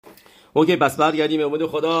اوکی، پس برگردیم به امید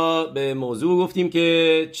خدا به موضوع. گفتیم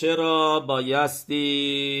که چرا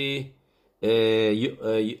بایستی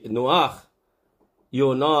نوح،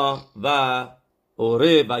 یونا و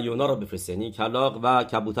اوره و یونا رو بفرسته، یعنی کلاغ و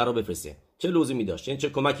کبوتر رو بفرسته. چه لزومی داشت؟ یعنی چه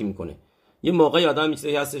کمکی میکنه؟ یه موقعی آدم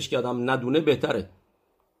چیزی هستش که آدم ندونه بهتره.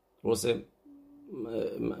 درسته؟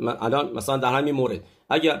 الان مثلا در همین مورد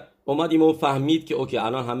اگر اومدیم و فهمید که اوکی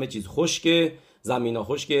الان همه چیز خشکه، زمینا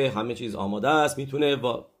خشکه، همه چیز آماده است، میتونه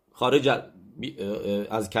خارج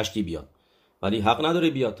از کشتی بیاد، ولی حق نداره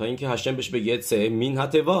بیاد تا اینکه هشم بهش بگه سه مین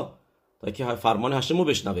هتوا، تا که فرمان هشم رو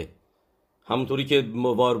بشنوه. همونطوری که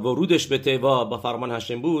ورودش به توا با فرمان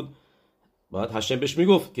هشم بود، باید هشم بهش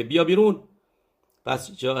میگفت که بیا بیرون.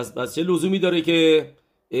 پس چه لزومی داره که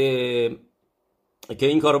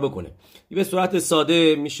این کارو بکنه؟ به صورت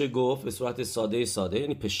ساده میشه گفت، به صورت ساده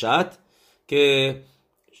یعنی پشت، که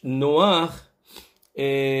نوح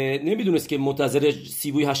نمیدونست که منتظر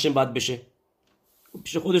سیبوی هشم باید بشه.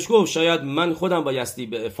 پیش خودش گفت شاید من خودم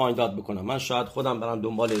بایستی فایند اوت بکنم، من شاید خودم برم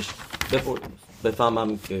دنبالش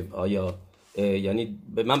بفهمم که آیا یعنی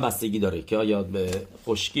به من بستگی داره که آیا به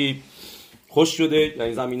خشکی خوش شده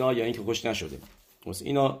یعنی زمینا، یا اینکه خوش نشده.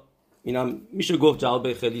 اینم میشه گفت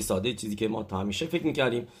جواب خیلی ساده، چیزی که ما تا همیشه فکر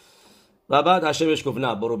میکردیم. و بعد هشم بهش گفت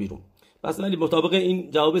نه برو بیرون. پس ولی مطابق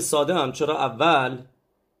این جواب ساده هم چرا اول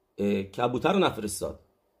کبوتر رو نفرستاد؟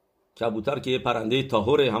 کبوتر که یه پرنده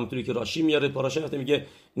طاهره، همونطوری که راشی میاره پاراشا میگه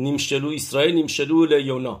نیمشلو اسرائیل نیمشلو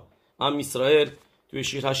لیونا. هم اسرائیل توی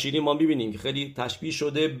شیر هشیری ما میبینیم که خیلی تشبیه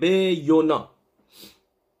شده به یونا.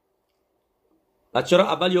 و چرا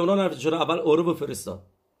اول یونا نفرستاد؟ چرا اول اوره رو فرستاد؟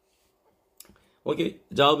 اوکی،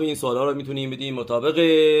 جواب این سوالا رو میتونیم بدیم مطابق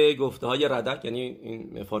گفته های ردک، یعنی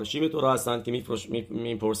این مفارشی تو را هستند که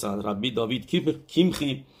میپرسند ربی داوید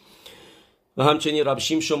کیمخی و همچنین رب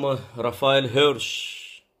شمشون رافائل هرش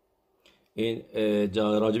این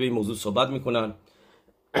راجع به این موضوع صحبت میکنن.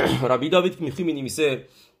 ربی داوید کیمخی مینویسه،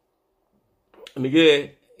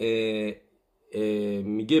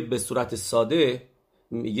 میگه به صورت ساده،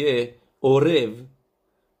 میگه اورو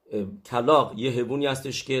کلاغ یه حیوانی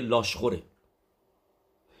هستش که لاشخوره.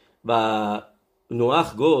 و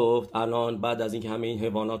نوح گفت الان بعد از اینکه همه این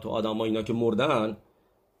حیوانات و آدم‌ها اینا که مردن،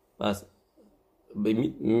 پس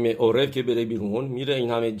اورو که بره بیرون میره این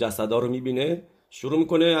همه جسدا رو میبینه، شروع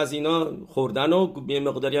میکنه از اینا خوردن و یه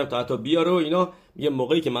مقداری هم تا حتی بیاره و اینا. یه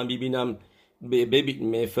موقعی که من ببینم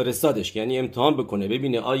فرستادش، یعنی امتحان بکنه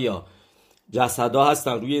ببینه آیا جسدا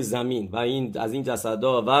هستن روی زمین و این از این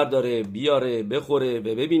جسدا ورداره بیاره بخوره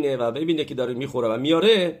و ببینه که داره میخوره و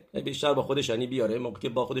میاره، بیشتر با خودش یعنی بیاره. موقعی که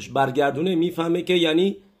با خودش برگردونه میفهمه که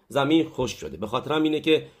یعنی زمین خشک شده. به خاطر هم اینه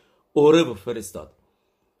که اوره فرستاد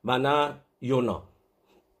و نه یونا.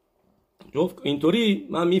 جفت اینطوری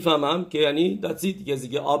من میفهمم که یعنی دستید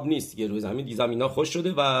دیگه آب نیست که روی زمین، دیگه زمینا خشک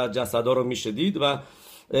شده و جسدا رو میشه دید و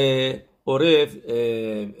اوره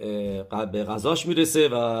به غذاش میرسه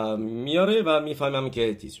و میاره و میفهمم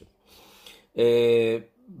که تیز شد.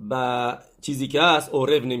 و چیزی که هست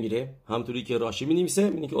اوره نمیره، همطوری که راشی مینویسه،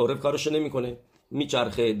 میگه که اوره کارشو نمیکنه،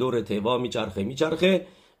 میچرخه دور توا، میچرخه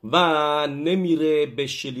و نمیره به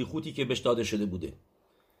شلیخوتی که بهش داده شده بوده،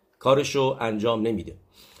 کارشو انجام نمیده.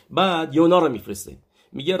 بعد یونا رو میفرسته.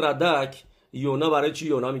 میگه ردک یونا برای چی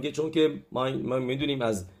یونا؟ میگه چون که ما میدونیم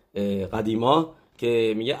از قدیما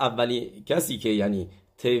که میگه اولی کسی که یعنی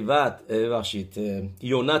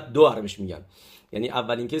یونت دو عربش میگن، یعنی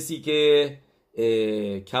اولین کسی که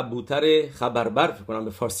کبوتر خبربر فکر کنم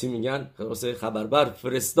به فارسی میگن خبربر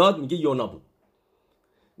فرستاد، میگه یونا بود.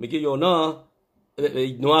 میگه یونا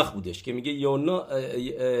نوح بودش که میگه یونا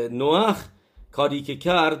نوح کاری که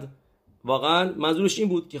کرد واقعا منظورش این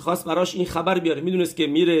بود که خواست براش این خبر بیاره. میدونست که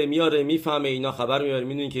میاره میفهمه اینا خبر میاره.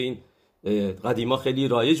 میدونین که این قدیما خیلی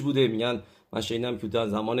رایج بوده. میگن من شنیدم که در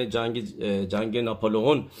زمان جنگ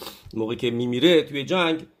ناپولئون موقعی که میمیره توی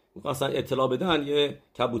جنگ میخواستن اطلاع بدن، یه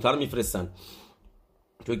کبوتر میفرستن،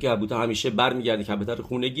 چون که کبوتر همیشه برمیگرده، کبوتر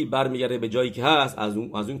خونگی برمیگرده به جایی که هست. از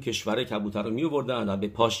اون کشور کبوتر رو میآوردن و به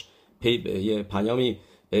پاش یه پیامی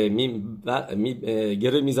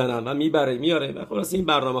گره میزنن و میبره میاره. و خلاص این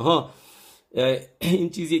برنامه ها این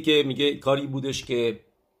چیزی که میگه کاری بودش که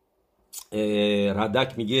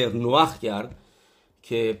ردک میگه نوح کرد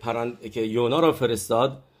که یونا را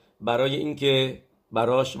فرستاد برای اینکه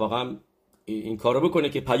براش واقعا این کارو بکنه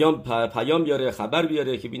که پیام بیاره، خبر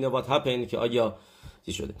بیاره که بینه what happened، که آیا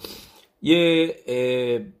چی شده. یه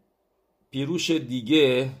پیروش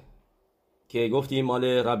دیگه که گفتیم مال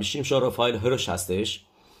ربی شمشون رافائل هرش هستش.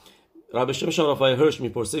 ربی شمشون رافائل هرش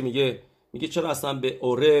میپرسه، میگه چرا اصلا به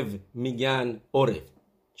اوره میگن اوره؟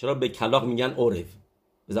 چرا به کلاغ میگن اوره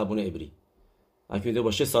به زبان عبری؟ اگه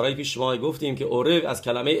باشه سارای پیش ما گفتیم که عرف از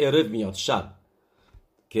کلمه عرف میاد، شب،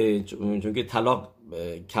 که چون که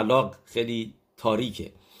کلاغ خیلی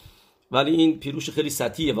تاریکه. ولی این پیروش خیلی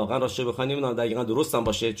سطحیه واقعا، راستش بخواید نمیدونم دقیقاً درست هم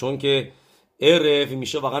باشه، چون که عرف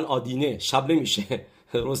میشه واقعا آدینه، شب نمیشه.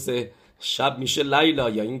 درسته؟ شب میشه لیلا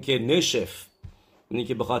یا اینکه نشف. اینی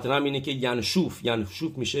که به خاطر همینه که ینشوف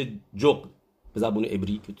میشه جغد به زبان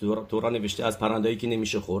عبری که تورا نوشته از پرندهایی که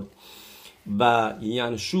نمیشه خورد. و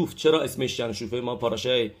ینشوف چرا اسمش ینشوفه؟ ما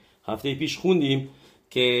پاراشای هفته پیش خوندیم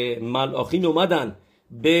که ملاخین اومدن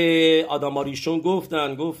به آدم هاریشون گفت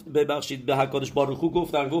ببخشید به حکادش باروخو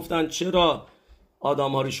گفتن چرا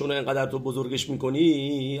آدم هاریشون رو اینقدر تو بزرگش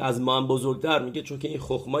میکنی، از ما هم بزرگتر؟ میگه چون که این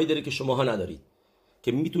خخمایی داره که شماها ندارید،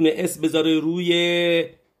 که میتونه اسم بذاره روی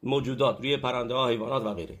موجودات، روی پرنده ها، حیوانات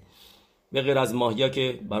و غیره، به غیر از ماهیا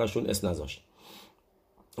که براشون اسم نذاشت،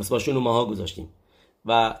 اسمشون رو ماها گذاشتیم.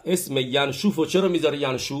 و اسم ینشوف چرا میذاره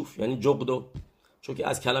ینشوف یعنی جغدو؟ چون که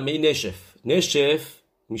از کلمه نشف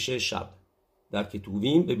میشه شب در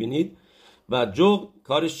کتوبیم ببینید، و جغد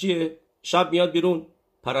کارش چیه؟ شب میاد بیرون،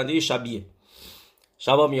 پرنده شبیه،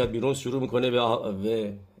 شبا میاد بیرون، شروع میکنه به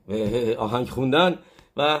آهنگ خوندن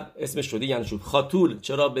و اسمش شده ینشوف. خاتول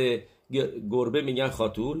چرا به گربه میگن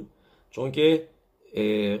خاتول؟ چون که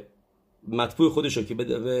مدفوع خودشو که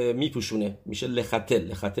میپوشونه میشه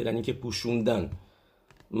لختل یعنی که پوشوندن،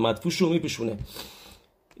 مدفوعشو میپوشونه.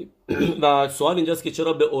 و سوال اینجاست که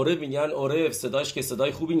چرا به عرف میگن عرف؟ صداش که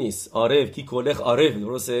صدای خوبی نیست، عارف کی کلخ عارف،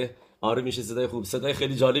 درسته؟ عارف میشه صدای خوب، صدای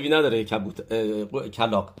خیلی جالبی نداره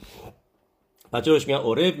کلاغ. بچه‌هاش میگن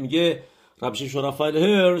عرف. میگه ربشی شرافایل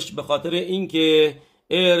هرش به خاطر اینکه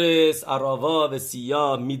ارس عراوا و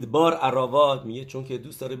سیا میدبار عراوا، میگه چون که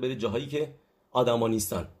دوست داره بره جاهایی که آدما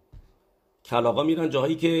نیستن. کلاغا میرن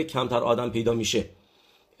جاهایی که کمتر آدم پیدا میشه،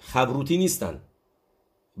 خبروتی نیستن،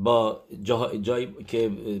 با جایی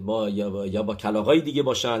که یا با کلاغای دیگه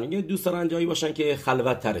باشن، میگه دوست دارن جایی باشن که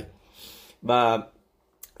خلوت تره و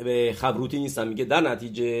به خبروتی نیستن. میگه در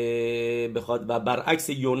نتیجه بخواد و برعکس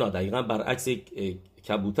یونا، دقیقاً برعکس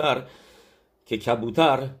کبوتر، که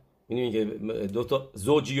کبوتر میدونی که دو تا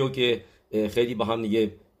زوجیو که خیلی با هم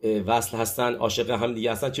دیگه وصل هستن، عاشق هم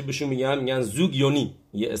دیگه هستن، چه بهشون میگن زوگ یونی،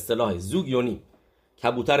 یه اصطلاح زوگ یونی،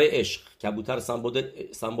 کبوتر عشق. کبوتر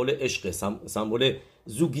سمبل عشق، سمبل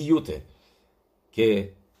زوگیوته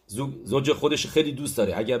که زوج خودش خیلی دوست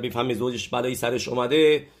داره، اگر بفهمه زوجش بلایی سرش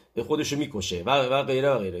اومده به خودشو میکشه و غیره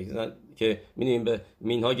و غیره. که می‌بینیم به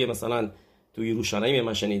مینهاگ مثلا تو یروشلایم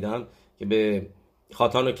من شنیدم که به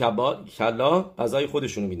خاتان و کلا غذای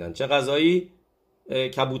خودشونو میدن. چه غذایی؟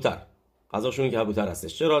 کبوتر، غذاشون کبوتر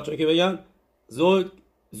هستش. چرا؟ چون که بگن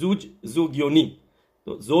زوگیونی،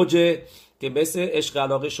 زوج که مثل عشق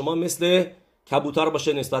علاقه شما مثل کبوتر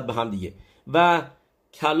باشه نسبت به هم دیگه. و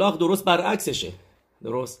کلاغ درست برعکسشه،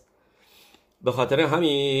 درست به خاطر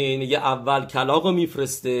همین یه اول کلاغو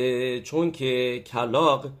میفرسته، چون که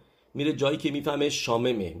کلاغ میره جایی که میفهمه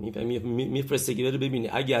شاممه، میفرسته که بره ببینه.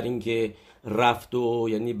 اگر اینکه رفت و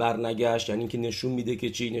یعنی برنگشت، یعنی اینکه نشون میده که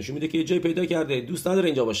چی؟ نشون میده که یه جای پیدا کرده، دوست نداره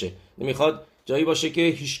اینجا باشه، نمیخواد جایی باشه که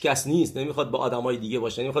هیچ کس نیست، نمیخواد با آدمای دیگه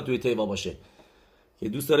باشه، نمیخواد توی تیوا باشه، که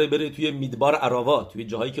دوست داره بره توی میدبار عراوا، توی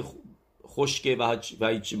جاهایی که خشکه و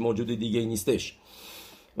هیچ موجود دیگه نیستش،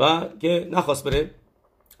 و که نخواست بره،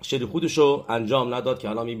 شری خودشو انجام نداد که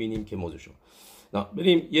الان میبینیم که موضوعشو.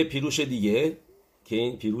 بریم یه پیروش دیگه که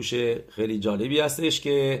این پیروش خیلی جالبی هستش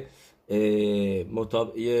که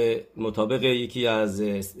مطابق یکی از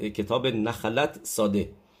کتاب نخلت ساده،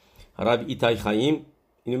 رب ایتای خیم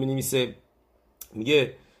اینو مینویسه.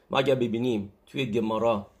 میگه ما اگر ببینیم توی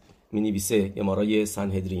گمارا مینویسه، گمارای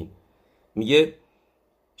سنهدرین، میگه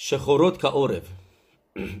شخورت کا عرف.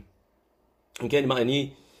 این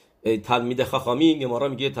معنی تلمید خاخامی گمارا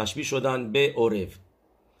میگه تشبیه شدن به عرف،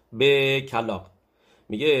 به کلاغ.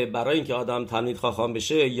 میگه برای اینکه آدم تلمید خاخام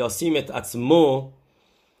بشه، یاسیمت اتمو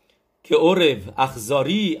که عرف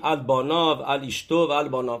اخزاری الباناو الیشتو و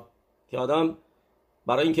الباناو، که آدم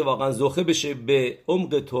برای اینکه واقعا زوخه بشه به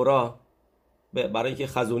عمق تورا، برای اینکه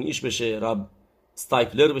خزونیش بشه، رب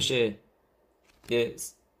استایپلر بشه، که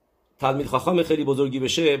تلمید خاخام خیلی بزرگی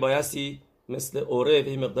بشه، بایستی مثل عرف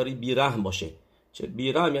یه مقداری بیرحم باشه. چه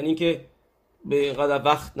بیرحم؟ یعنی اینکه به اینقدر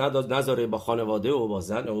وقت نذاره با خانواده و با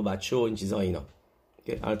زن و بچه و این چیزا اینا.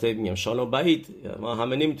 که البته میگم شان و بعید، ما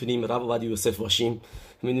همه نمیتونیم رب و یوسف باشیم.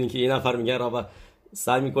 میدونین که یه نفر میگه رب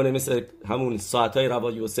سعی میکنه مثل همون ساعتای رب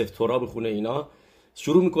یوسف تورا بخونه، اینا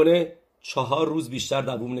شروع میکنه 4 روز بیشتر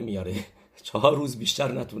دووم نمیاره. 4 روز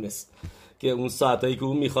بیشتر نتونست که اون ساعتایی که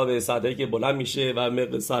اون میخوابه، ساعتایی که بلند میشه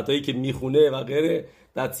و ساعتایی که میخونه و غیره،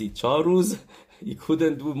 دتسی 4 روز he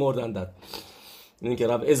couldn't do more than that. این که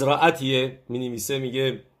رب ازراعتیه مینویسه،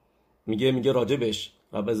 میگه میگه راجبش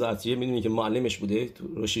رب زعتیه، میدونی که معلمش بوده تو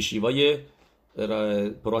روشیشیوای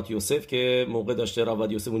پرات یوسف که موقع داشته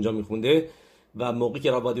رب یوسف اونجا میخونده و موقعی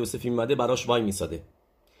که رب یوسف میمده براش وای میساده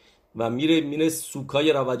و میره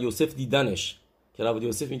سوکای رب یوسف دیدنش که رب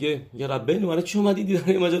یوسف میگه ربنا من چی اومدی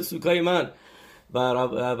دیدن ماجرا سوکای من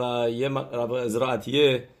و یه رب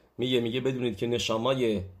زراعتیه میگه بدونید که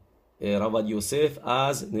نشامای رب یوسف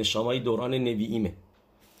از نشامای دوران نوییمه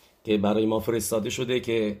که برای ما فرستاده شده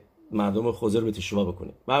که مردم خضر به تشوا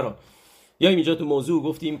بکنه. برای یا اینجا تو موضوع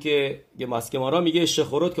گفتیم که مسکمارا میگه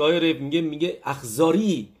شخورات که آیه میگه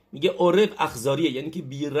اخزاری، میگه عرف اخزاریه، یعنی که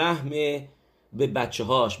بیرحمه به بچه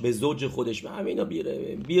هاش، به زوج خودش، به همینا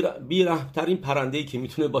بیرحم ترین پرنده‌ای که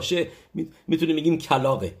میتونه باشه، میتونه میگیم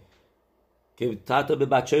کلاغه که حتی به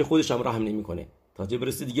بچه های خودش هم رحم نمیکنه تا چه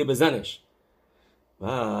برسه دیگه به زنش. و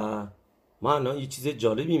ما الان یه چیز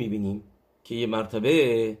جالبی میبینیم که یه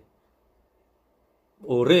مرتبه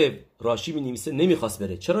عرف راشی می‌نویسه نمیخواست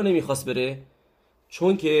بره. چرا نمیخواست بره؟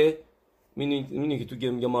 چون که می‌بینی که تو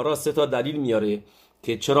گمارا 3 تا دلیل میاره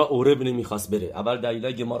که چرا عرف نمیخواست بره. اول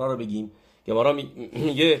دلیل گمارا رو بگیم. گمارا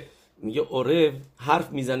میگه عرف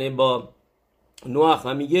حرف میزنه با نوح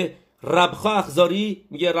و میگه ربخا اخزاری،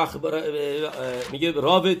 میگه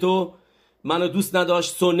راو تو منو دوست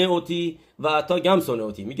نداشت، سونه اوتی و تا گم سونه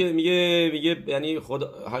اوتی، میگه یعنی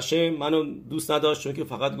خدا هشم منو دوست نداشت چون که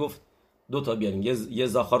فقط گفت 2 تا بیاریم، یه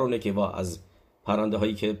زاخار و نکوا از پرنده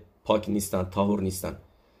هایی که پاک نیستن، طاهور نیستن،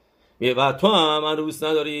 و تو هم منو دوست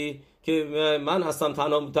نداری که من هستم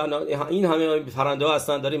تنها این همه پرنده ها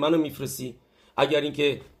هستن، داری منو میفرستی. اگر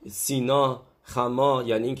اینکه سینا خما،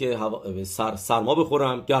 یعنی اینکه سرما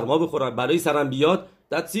بخورم، گرما بخورم، بلای سرم بیاد،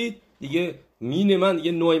 دتسید دیگه مین من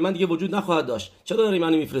دیگه، نوع من دیگه وجود نخواهد داشت، چرا داری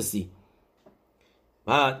منو میفرستی؟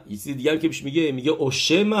 بعد یه چیز دیگه هم که بهش میگه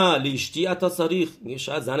اوشما لیشتی اتا صریخ، میگه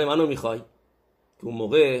شاید زن منو میخوای. که اون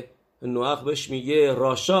موقع نوح بهش میگه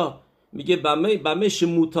راشا، میگه بمه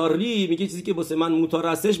شموتارلی، میگه چیزی که واسه من موتار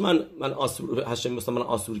هستش من آسور هشم واسه من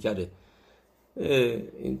آسور کرده.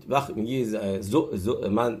 این وقت میگه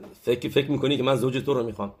من فکر میکنی که من زوج تو رو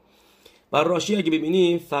میخوام. بر راشی اگه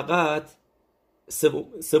ببینیم فقط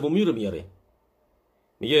سومی رو میاره،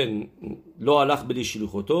 میگه لو علخ بلی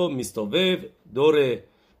شلوخوتو میستوب دور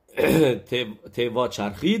تیوا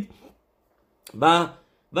چرخید و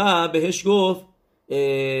بهش گفت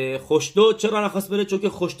خوشتو چرا نخواست بره؟ چون که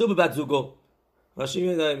خوشتو به بدزوگو. راشی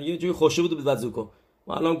میگه چون خوشتو بود به بدزوگو.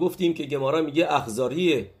 ما الان گفتیم که گمارا میگه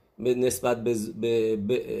اخزاریه نسبت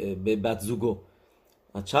به بدزوگو.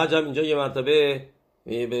 چرا اینجا یه مرتبه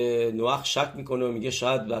به نوح شک میکنه و میگه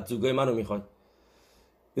شاید بدزوگوی منو میخواد.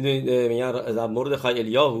 میدونید میگن در مورد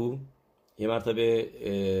الیاهو یه مرتبه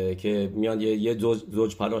که میان یه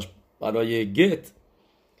زوج پلاش برای گت،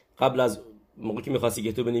 قبل از موقعی که میخواستی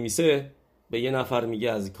گتو بنویسه به یه نفر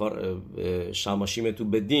میگه از کار شماشیم تو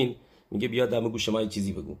بدین، میگه بیا دم گوش ما یه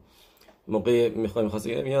چیزی بگو. موقع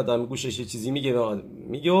میخواستی میاد دم گوشش یه چیزی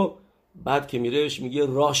میگه بعد که میرهش میگه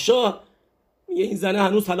راشا، میگه این زنه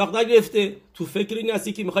هنوز طلاق نگرفته، تو فکر این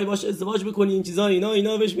هستی که میخوای باش ازدواج بکنی، این چیزا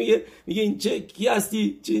اینا بهش میگه این کی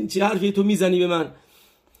هستی، چه حرفی تو میزنی به من؟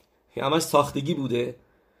 همش ساختگی بوده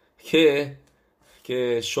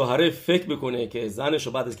که شوهره فکر بکنه که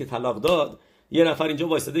زنشو بعد از که طلاق داد یه نفر اینجا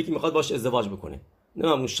وایساده که میخواد باش ازدواج بکنه.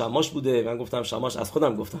 نه اون شماش بوده، من گفتم شماش، از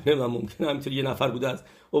خودم گفتم نه ممکنه همینطوری یه نفر بوده از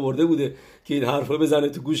آورده بوده که این حرفو بزنه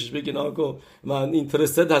تو گوشش، بگه ناکو من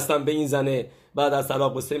اینترستد هستم به این زنه، بعد از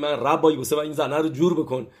طلاق واسه من ربای واسه من این زنه رو جور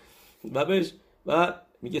بکن. و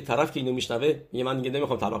میگه طرف که اینو میشنوه میگه من دیگه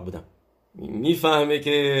نمیخوام طلاق بدم. میفهمه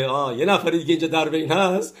که یه نفر دیگه اینجا در بین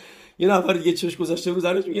هست، یه نفر دیگه چش گذاشته رو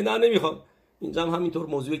زنش، میگه نه نمیخوام. اینجا هم همینطور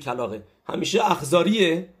موضوع کلاغه، همیشه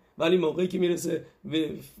اخزاریه، ولی موقعی که میرسه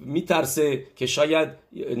میترسه که شاید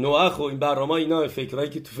نوح و این برنامه اینا فکرایی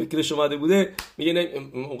که تو فکرش اومده بوده، میگه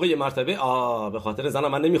موقع یه مرتبه به خاطر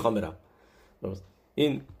زنم من نمیخوام برم.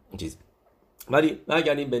 این چیز. ولی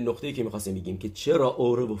برگردیم به نقطه‌ای که می‌خواستیم بگیم که چرا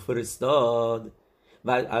عرب فرستاد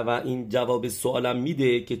و این جواب سوالم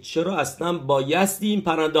میده که چرا اصلا بایستی این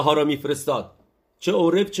پرنده ها را میفرستاد، چه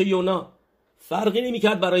عرب چه یونا فرقی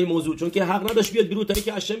نمیکرد برای موضوع، چون که حق نداشت بیاد بیرون تا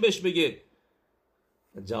که هشم بهش بگه.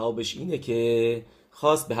 جوابش اینه که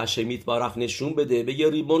خواست به هشمیت بارخ نشون بده، بگه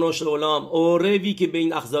ریبون العالم، عربی که به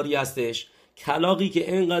این اخزاری هستش، کلاغی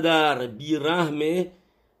که اینقدر بیرحمه،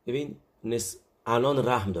 ببین الان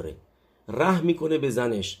رحم داره، رحم میکنه به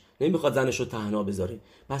زنش، نمیخواد زنش رو تنها بذاره،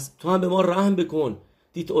 پس تو هم به ما رحم بکن.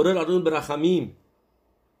 دیت اوره رادون به رحمیم،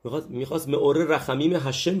 میخواست مئوره رحمیم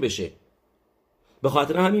هشم بشه. به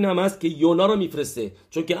خاطر همین هم هست که یونا رو میفرسته،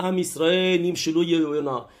 چون که ام اسرائیل نیم شلوی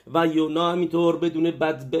یونا و یونا همینطور بدون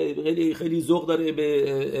خیلی ذوق داره،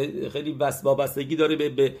 به خیلی وابستگی داره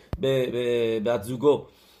به بدزوگو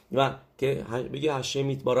و که بگه هشم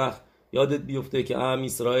یتبارک یادت بیفته که ام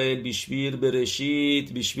اسرائیل بیشویر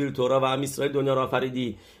برشید بیشویر تورا و ام اسرائیل دنیا را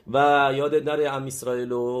فریدی و یادت نره ام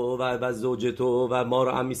اسرائیل و زوجتو و ما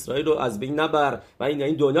رو ام اسرائیل رو از بین نبر و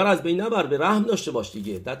این دنیا رو از بین نبر، به رحم داشته باش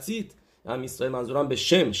دیگه. That's it. ام اسرائیل منظورم به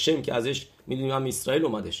شم که ازش میدونیم ام اسرائیل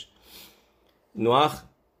اومدش. نوح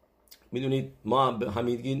میدونید ما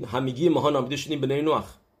همگی ماها نامیده شدیم بنی نوح.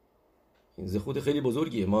 این زخود خیلی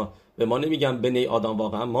بزرگیه. ما به ما نمیگم بنی آدم،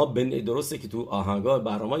 واقعا ما بنی، درسته که تو آهنگا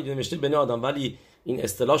برنامه‌ای نوشته بنی آدم ولی این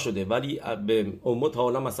اصطلاح شده، ولی به امت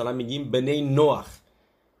حالا مثلا میگیم بنی نوح،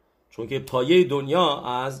 چون که پایه دنیا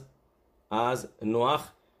از نوح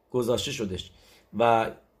گذاشته شدش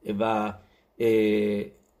و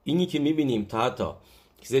اینی که میبینیم تا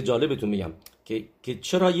چیز جالبتون میگم که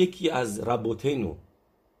چرا یکی از ربوتینو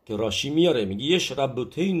که راشی میاره میگه یش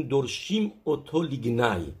ربوتین درشیم اوتو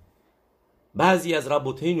لیگنای، بعضی از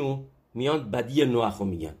ربوتینو میان بدی نوحو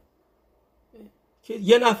میگن که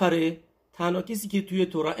یه نفره تنها کسی که توی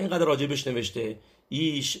تورا اینقدر راجبش نوشته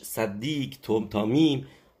ایش صدیق تامیم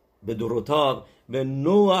به دروتاب به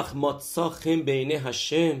نوح ماتساخم بین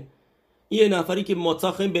هشم، یه نفری که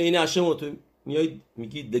ماتساخم بین هشم و تو میای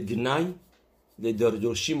میگی لگنای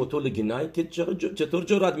درجوشی موتو لگنای، که چطور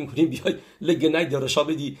جرأت میکنیم بیای لگنای درشا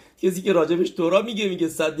بدی کسی که راجبش تورا میگه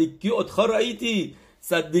صدیق کی اتخا رایتی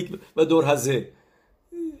صدیق و دورهزه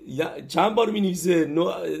چند بار مینویسه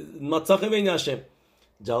ماتساخم بین هشم.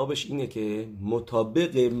 جوابش اینه که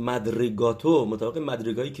مطابق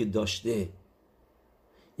مدرگایی که داشته،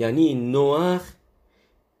 یعنی نوح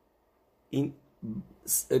این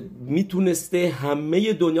میتونسته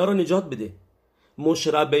همه دنیا رو نجات بده.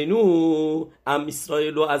 موشه ربینو ام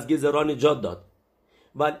اسرائیل رو از گزرا نجات داد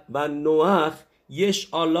و نوح یش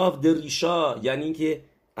آلاف دریشا، یعنی اینکه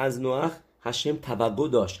از نوح هشم توقع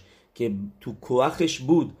داشت که تو کوخش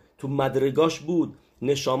بود، تو مدرگاش بود،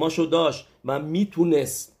 نشاماشو داشت و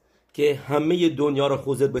میتونست که همه دنیا رو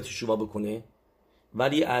خوزر به تشووا بکنه،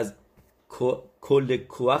 ولی از کل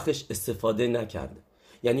کوخش استفاده نکرد.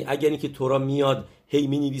 یعنی اگر اینکه تورا میاد هی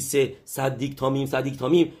مینویسه صدیق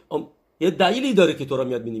تامیم یه دلیلی داره که تورا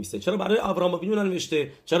میاد مینویسه. چرا برای ابراهام ابینو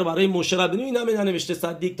ننوشته؟ چرا برای موشه ربینو این همه ننوشته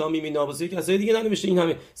صدیق تامیم، اینا واسه کسای دیگه ننوشته این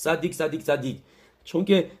همه صدیق؟ چون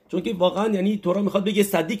که واقعا یعنی تورا میخواد بگه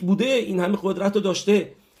صدیق بوده، این همه قدرت رو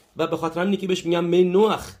داشته و به خاطر همینه که بهش میگم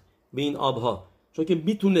نوح به این آبها، چون که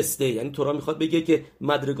میتونسته، یعنی تورا میخواد بگه که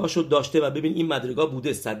مدرگاشو داشته و ببین این مدرگا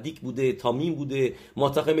بوده، صدیق بوده، تامیم بوده،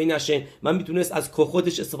 ماتقم این نشه، من میتونست از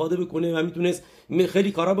خودش استفاده بکنه و میتونست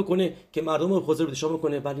خیلی کارا بکنه که مردم رو خوزر بدشا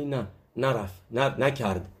بکنه، ولی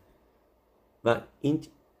نکرد. و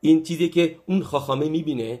این چیزی که اون خاخامه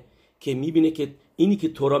میبینه که اینی که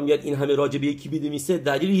تورا میاد این همه راجع به یکی بنویسه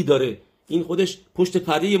دلیلی داره، این خودش پشت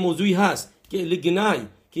پرده موضوعی هست که لگنای،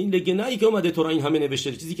 که این لگنایی که اومده تورا این همه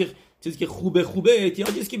نوشته، چیزی که خوبه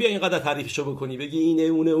احتیاجی است که بیا اینقدر تعریفشو بکنی بگی اینه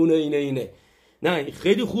اونه اینه. نه این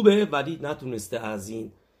خیلی خوبه ولی نتونسته از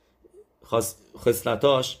این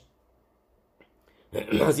خصلتاش،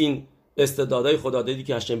 از این استعدادهای خدادادی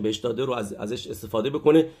که هشم بهش داده رو ازش استفاده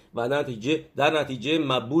بکنه و در نتیجه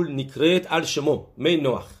مبول نیکرت الشمو می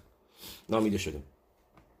نوح نامیده شدیم.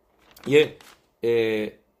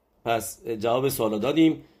 پس جواب سوال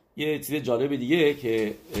دادیم. یه چیز جالب دیگه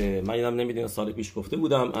که من یادم نمیدونم سال پیش گفته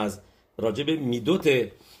بودم از راجب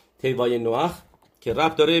میدوت تیوای نوح که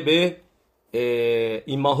ربط داره به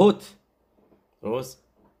ایماهوت. درست؟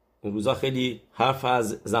 این روزا خیلی حرف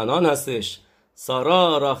از زنان هستش،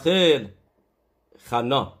 سارا، راخل،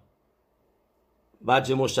 خنا.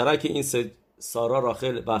 وجه مشترک این سارا،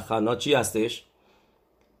 راخل و خنا چی هستش؟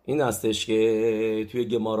 این هستش که توی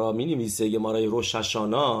گمارا می نویسه، گمارای روش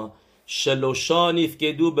هشانا شلوشا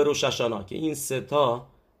نیفگدو به روش هشانا، که این سه تا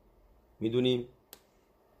میدونیم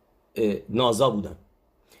نازا بودن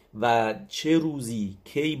و چه روزی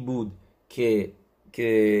کی بود که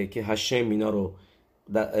هشم اینا رو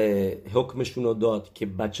حکمشون رو داد که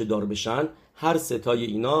بچه دار بشن. هر سه تای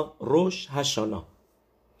اینا روش هشانا،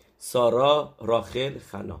 سارا، راخل،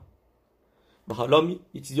 خنا. و حالا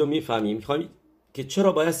یه چیزی رو میفهمیم، میخوایم که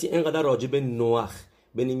چرا بایستی اینقدر راجع به نوح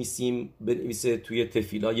بنویسه توی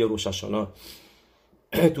تفیلای روش هشانا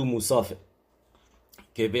تو موسافه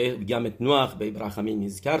که به گمت نوح به ابراهیمی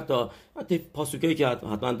میز کرد. تا پاسوکی که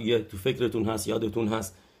حتما دیگه تو فکرتون هست، یادتون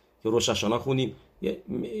هست که روش هشانا خونیم،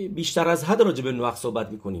 بیشتر از حد راجع به نوح صحبت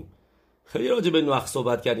میکنیم. خیلی راجع به نوح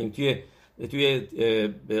صحبت کردیم توی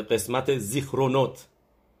قسمت زیخرونوت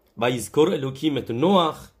و یذکر الوکیم ات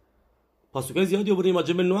نوح پاسوکای زیادی آوردیم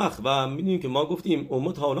راجع به نوح و میدونیم که ما گفتیم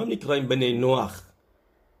امت حالا نیکرایم بنی نوح.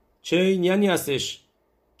 چه اینی هستش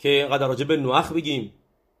که اینقدر راجع به نوح بگیم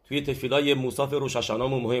توی تفیلای موصاف روش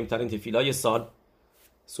هاشانامون، مهمترین تفیلای سال.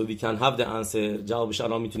 So we can have the answer. جوابش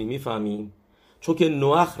الان میتونیم میفهمیم. چون که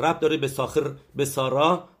نوح ربط داره به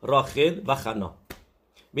سارا، راخل و خنا.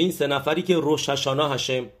 به این 3 نفری که روش هاشانا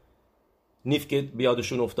هشم نیفکد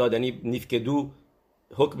بیادشون افتاد، یعنی نیفکدو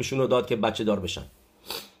حکمشون رو داد که بچه دار بشن.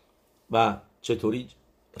 و چطوری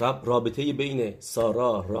رابطه بین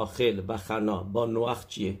سارا، راخل و خنا با نوح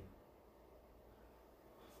چیه؟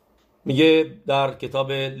 میگه در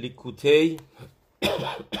کتاب لیکوتی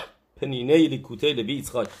پنینه لیکوتی لوی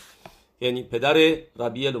یצחק، یعنی پدر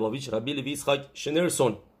ربی لوباویچ، ربی لوی یצחק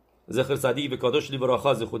شنرسون زخر صدیق و کاداش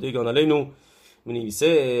لیبراخا ز خدایگان علیנו،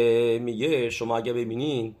 می‌نویسه میگه شما اگه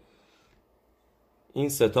ببینین این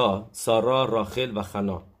 3 سارا، راخل و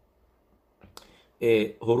خنا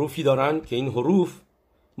حروفی دارن که این حروف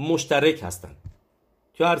مشترک هستن،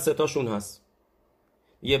 تو هر 3 تاشون هست.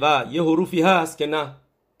 یه حروفی هست که نه،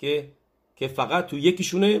 که فقط تو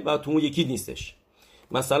یکیشونه و تو اون یکی نیستش.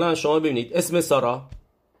 مثلا شما ببینید اسم سارا،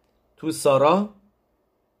 تو سارا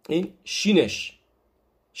این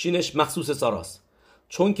شینش مخصوص ساراست،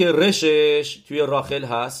 چون که رشش توی راخل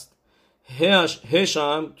هست، هش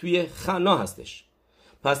هم توی خنا هستش.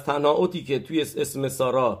 پس تنها اوتی که توی اسم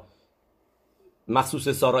سارا مخصوص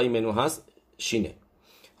سارای منو هست شینه.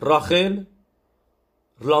 راخل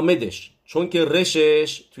لامدش، چون که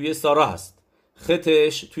رشش توی سارا هست،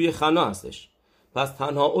 خطش توی خنا هستش. پس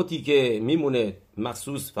تنها اوتی که میمونه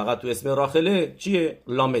مخصوص فقط تو اسم راخله چیه؟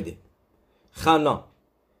 لامده.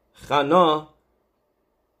 خنا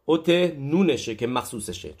اوت نونشه که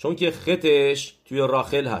مخصوصشه، چون که خطش توی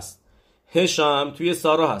راخل هست، هشم توی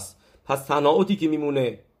سارا هست. پس تنها اوتی که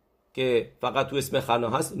میمونه که فقط تو اسم خنا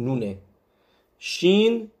هست نونه.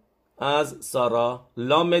 شین از سارا،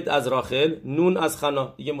 لامد از راخل، نون از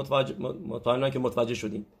خنا. دیگه متوجه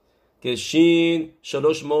شدیم که شین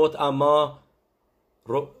 300 اما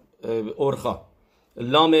اورخا،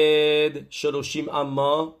 لامد 30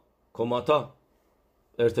 اما کماتا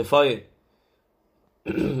ارتفاع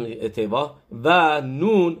اتوا، و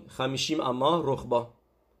نون 50 اما رخبا،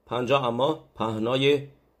 50 اما پهنای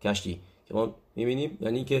کشتی. که ما میبینیم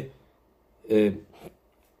یعنی که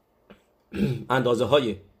اندازه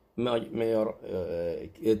های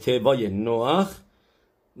تیوای نوح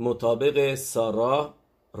مطابق سارا،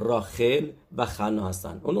 راخل و خنا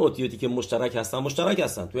هستن. اون اوتیوتی که مشترک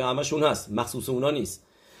هستن توی همشون هست، مخصوص اونا نیست.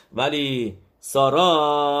 ولی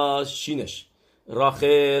سارا شینش،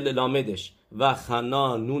 راخل لامدش و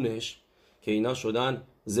خنا نونش که اینا شدن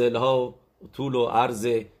زلها و طول و عرض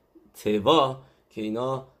توا، که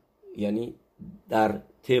اینا یعنی در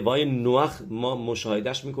توای نوح ما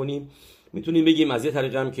مشاهدهش میکنیم. میتونیم بگیم از یه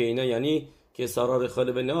طریق هم که اینا یعنی که سارا،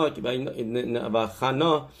 راخل و نوح و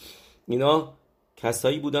خنا اینا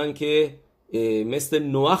کسایی بودن که مثل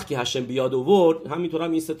نوح که هشم بیاد آورد، همینطور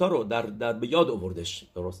هم این 3 رو در بیاد آوردش.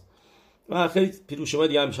 درست. و خیلی پیروشمه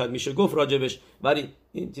دیگه هم شاید میشه گفت راجبش، ولی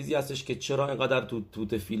این چیزی هستش که چرا اینقدر تو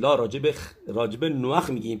تفیلا راجب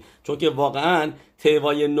نوح میگیم، چون که واقعا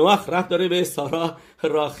توای نوح رفت داره به سارا،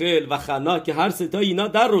 راخل و خنا که هر 3 اینا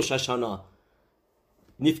در روش هاشانا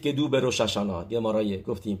نیفکدو به روش هاشانا. یه مارای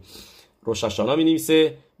گفتیم روش هاشانا می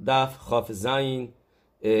نویسه دف خاف زین،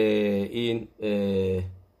 این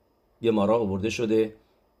گمارا آورده شده،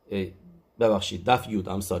 ببخشید دف یود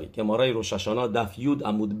امساری گمارای روش هاشانا دف یود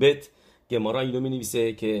عمود بت، گمارا اینو می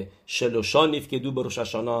نویسه که شلوشا نیفکدو به روش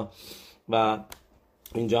هاشانا. و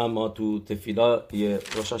اینجا هم ما تو تفیلا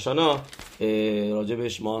روش هاشانا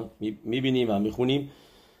راجبش ما میبینیم و میخونیم.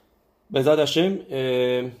 به زاد هشم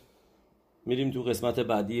میریم تو قسمت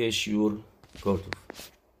بعدی شیور کارتوف.